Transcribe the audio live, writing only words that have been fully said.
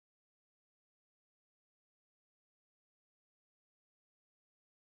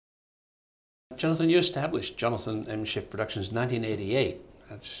Jonathan, you established Jonathan Shiff Productions in 1988.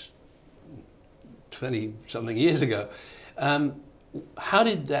 That's 20-something years ago. How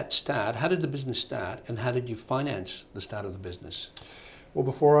did that start? How did the business start? And how did you finance the start of the business? Well,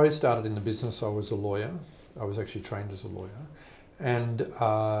 before I started in the business, I was a lawyer. I was actually trained as a lawyer. And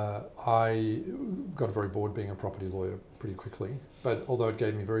I got very bored being a property lawyer pretty quickly. But although it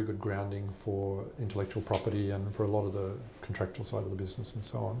gave me very good grounding for intellectual property and for a lot of the contractual side of the business and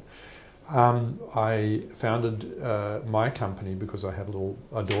so on, I founded my company because I had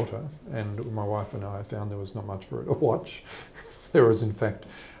a daughter, and my wife and I found there was not much for her to watch. There was, in fact,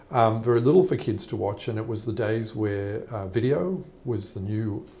 very little for kids to watch, and it was the days where video was the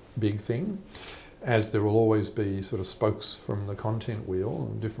new big thing, as there will always be sort of spokes from the content wheel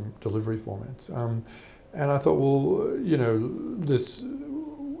and different delivery formats. And I thought, well, you know,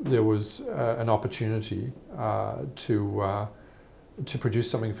 there was an opportunity to produce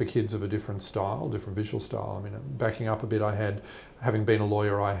something for kids of a different style, different visual style. I mean, backing up a bit, having been a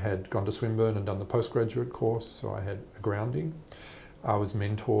lawyer, I had gone to Swinburne and done the postgraduate course, so I had a grounding. I was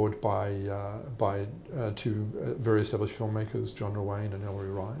mentored by two very established filmmakers, John Ruane and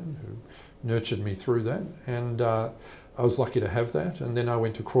Ellery Ryan, who nurtured me through that, and I was lucky to have that. And then I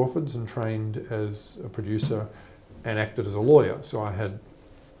went to Crawford's and trained as a producer and acted as a lawyer, so I had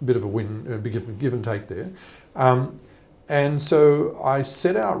a bit of a give and take there. And so I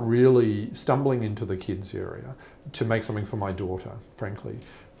set out really stumbling into the kids area to make something for my daughter, frankly.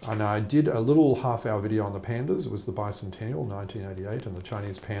 And I did a little half-hour video on the pandas. It was the bicentennial, 1988, and the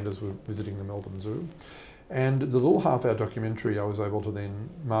Chinese pandas were visiting the Melbourne Zoo. And the little half-hour documentary I was able to then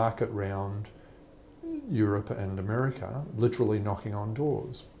market round Europe and America, literally knocking on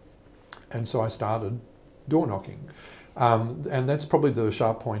doors. And so I started door knocking. And that's probably the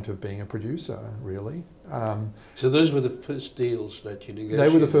sharp point of being a producer, really. So those were the first deals that you negotiated? They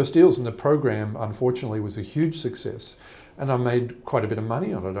were the first deals, and the program, unfortunately, was a huge success. And I made quite a bit of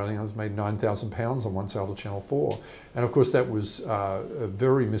money on it. I think I made £9,000 on one sale to Channel 4. And of course that was a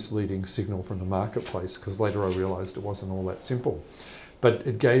very misleading signal from the marketplace, because later I realised it wasn't all that simple. But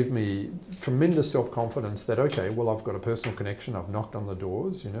it gave me tremendous self-confidence that, okay, well, I've got a personal connection, I've knocked on the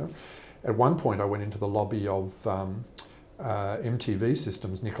doors, you know. At one point I went into the lobby of MTV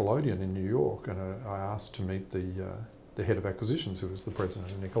Systems, Nickelodeon in New York, and I asked to meet the head of acquisitions, who was the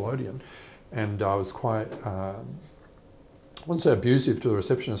president of Nickelodeon. And I was quite, I wouldn't say abusive to the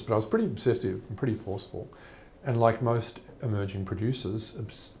receptionist, but I was pretty obsessive and pretty forceful. And like most emerging producers,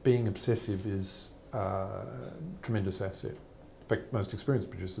 being obsessive is a tremendous asset. In fact, most experienced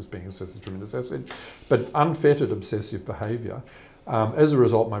producers, being obsessive is a tremendous asset. But unfettered obsessive behaviour. As a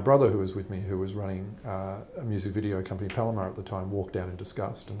result, my brother, who was with me, who was running a music video company, Palomar at the time, walked out in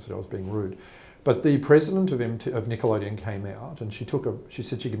disgust and said I was being rude. But the president of Nickelodeon came out, and she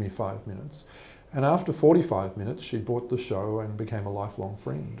said she'd give me 5 minutes. And after 45 minutes, she bought the show and became a lifelong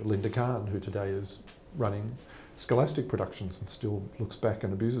friend. Linda Kahn, who today is running Scholastic Productions and still looks back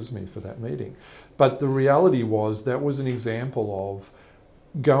and abuses me for that meeting. But the reality was that was an example of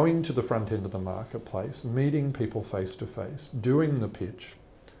going to the front end of the marketplace, meeting people face to face, doing the pitch,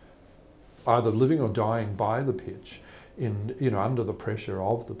 either living or dying by the pitch, under the pressure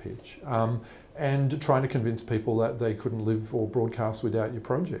of the pitch, and trying to convince people that they couldn't live or broadcast without your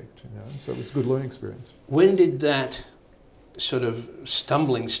project. So it was a good learning experience. When did that sort of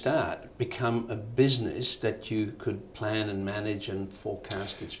stumbling start become a business that you could plan and manage and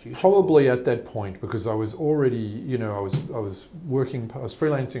forecast its future? Probably at that point, because I was already, I was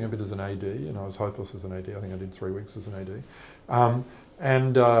freelancing a bit as an AD, and I was hopeless as an AD. I think I did 3 weeks as an AD.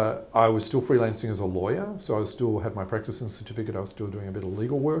 And I was still freelancing as a lawyer, so I still had my practicing certificate. I was still doing a bit of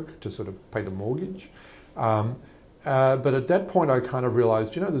legal work to sort of pay the mortgage. But at that point I kind of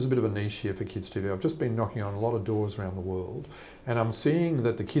realised, there's a bit of a niche here for kids TV. I've just been knocking on a lot of doors around the world, and I'm seeing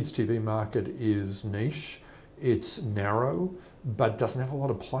that the kids TV market is niche, it's narrow, but doesn't have a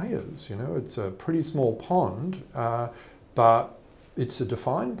lot of players. It's a pretty small pond, but it's a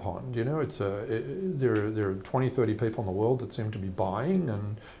defined pond. There are 20, 30 people in the world that seem to be buying,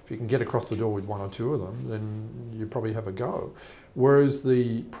 and if you can get across the door with 1 or 2 of them, then you probably have a go. Whereas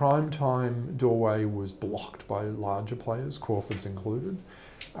the prime time doorway was blocked by larger players, Crawford's included.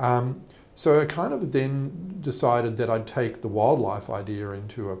 So I kind of then decided that I'd take the wildlife idea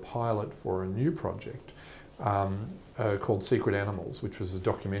into a pilot for a new project called Secret Animals, which was a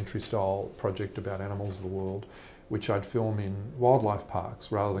documentary style project about animals of the world, which I'd film in wildlife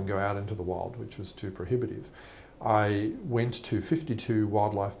parks rather than go out into the wild, which was too prohibitive. I went to 52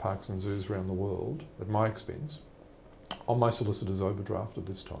 wildlife parks and zoos around the world at my expense, on my solicitor's overdraft at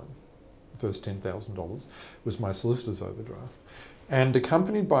this time. The first $10,000 was my solicitor's overdraft. and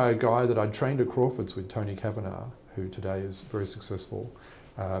accompanied by a guy that I'd trained at Crawford's with, Tony Kavanagh, who today is very successful,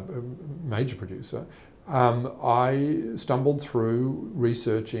 major producer. I stumbled through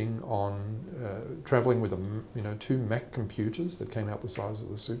researching on travelling with 2 Mac computers that came out the size of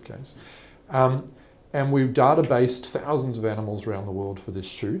the suitcase. And we databased thousands of animals around the world for this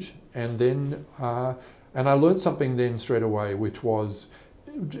shoot. And then, and I learned something then straight away, which was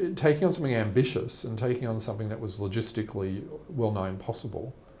taking on something ambitious and taking on something that was logistically well-known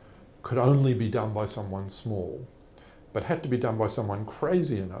possible could only be done by someone small, but had to be done by someone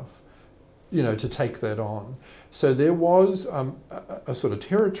crazy enough, to take that on. So there was a sort of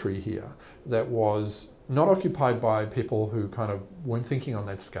territory here that was not occupied by people who kind of weren't thinking on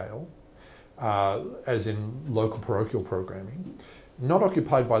that scale, as in local parochial programming, not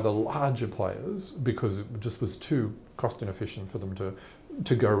occupied by the larger players because it just was too cost inefficient for them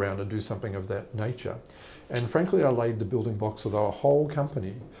to go around and do something of that nature. And frankly, I laid the building blocks of the whole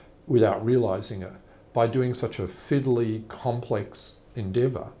company without realising it by doing such a fiddly, complex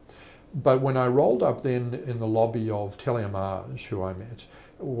endeavour. But when I rolled up then in the lobby of Teleimage, who I met,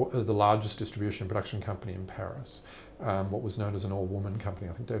 the largest distribution and production company in Paris, what was known as an all-woman company.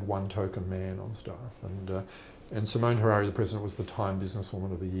 I think they had 1 token man on staff. And Simone Harari, the president, was the Time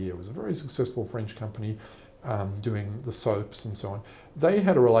Businesswoman of the Year. It was a very successful French company doing the soaps and so on. They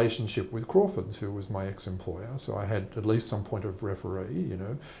had a relationship with Crawford's, who was my ex-employer, so I had at least some point of referee,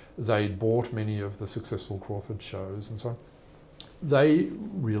 They bought many of the successful Crawford shows and so on. They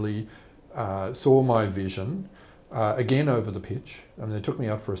really saw my vision, again over the pitch. I mean, they took me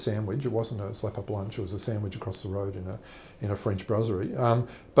out for a sandwich. It wasn't a slap-up lunch, it was a sandwich across the road in a French brasserie.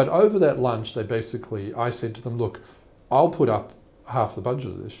 But over that lunch, I said to them, look, I'll put up half the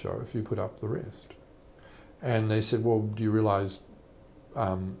budget of this show if you put up the rest. And they said, well, do you realise,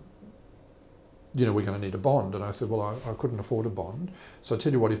 we're going to need a bond? And I said, well, I couldn't afford a bond. So I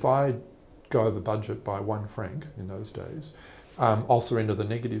tell you what, if I go over budget by 1 franc in those days, I'll surrender the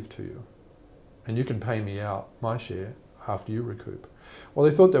negative to you. And you can pay me out my share after you recoup. Well,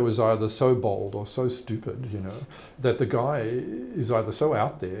 they thought that was either so bold or so stupid, that the guy is either so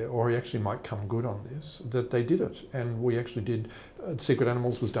out there or he actually might come good on this, that they did it. And we actually did. Secret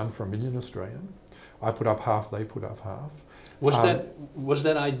Animals was done for $1 million Australian. I put up half, they put up half. Was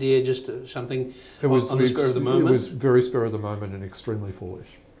that idea just something on the spur of the moment? It was very spur of the moment and extremely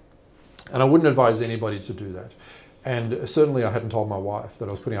foolish. And I wouldn't advise anybody to do that. And certainly I hadn't told my wife that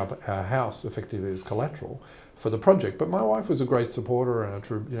I was putting up our house effectively as collateral for the project. But my wife was a great supporter and a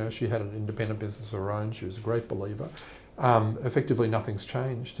true, she had an independent business of her own. She was a great believer. Effectively nothing's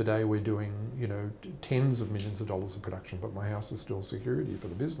changed. Today we're doing, tens of millions of dollars of production, but my house is still security for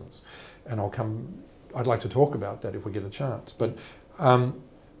the business. And I'd like to talk about that if we get a chance. But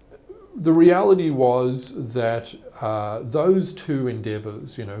the reality was that those 2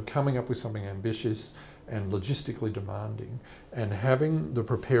 endeavours, coming up with something ambitious and logistically demanding and having the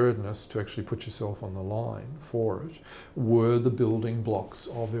preparedness to actually put yourself on the line for it, were the building blocks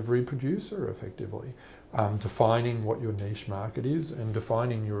of every producer effectively. Defining what your niche market is and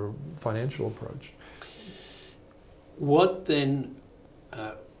defining your financial approach. What then,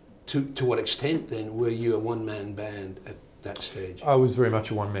 to what extent then were you a one-man band at that stage? I was very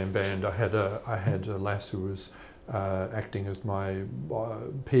much a one-man band. I had a lass who was acting as my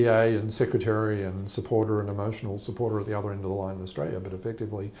PA and secretary and supporter and emotional supporter at the other end of the line in Australia. But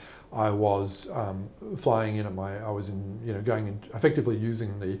effectively, I was flying in effectively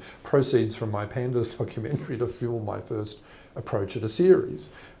using the proceeds from my Pandas documentary to fuel my first approach at a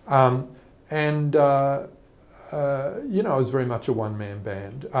series. I was very much a one-man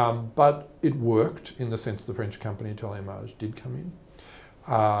band, but it worked in the sense the French company Teleimage did come in.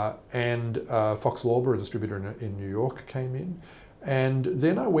 Fox Lorber, a distributor in New York, came in. And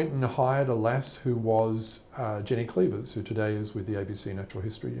then I went and hired a lass who was Jenny Cleavers, who today is with the ABC Natural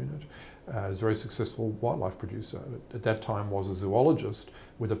History Unit, is a very successful wildlife producer. At that time was a zoologist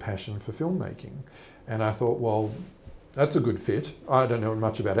with a passion for filmmaking. And I thought, well, that's a good fit. I don't know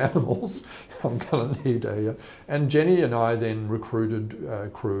much about animals. I'm going to need a... And Jenny and I then recruited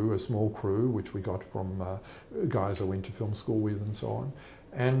a small crew, which we got from guys I went to film school with and so on.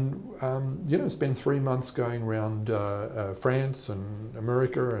 And, spent 3 months going around France and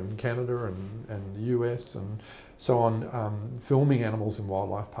America and Canada and the US and so on, filming animals in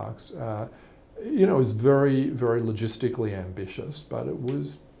wildlife parks. It was very, very logistically ambitious, but it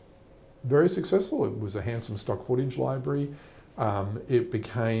was very successful. It was a handsome stock footage library. It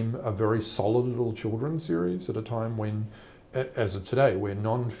became a very solid little children's series at a time when, as of today, where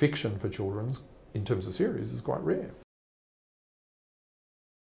non-fiction for children's in terms of series is quite rare.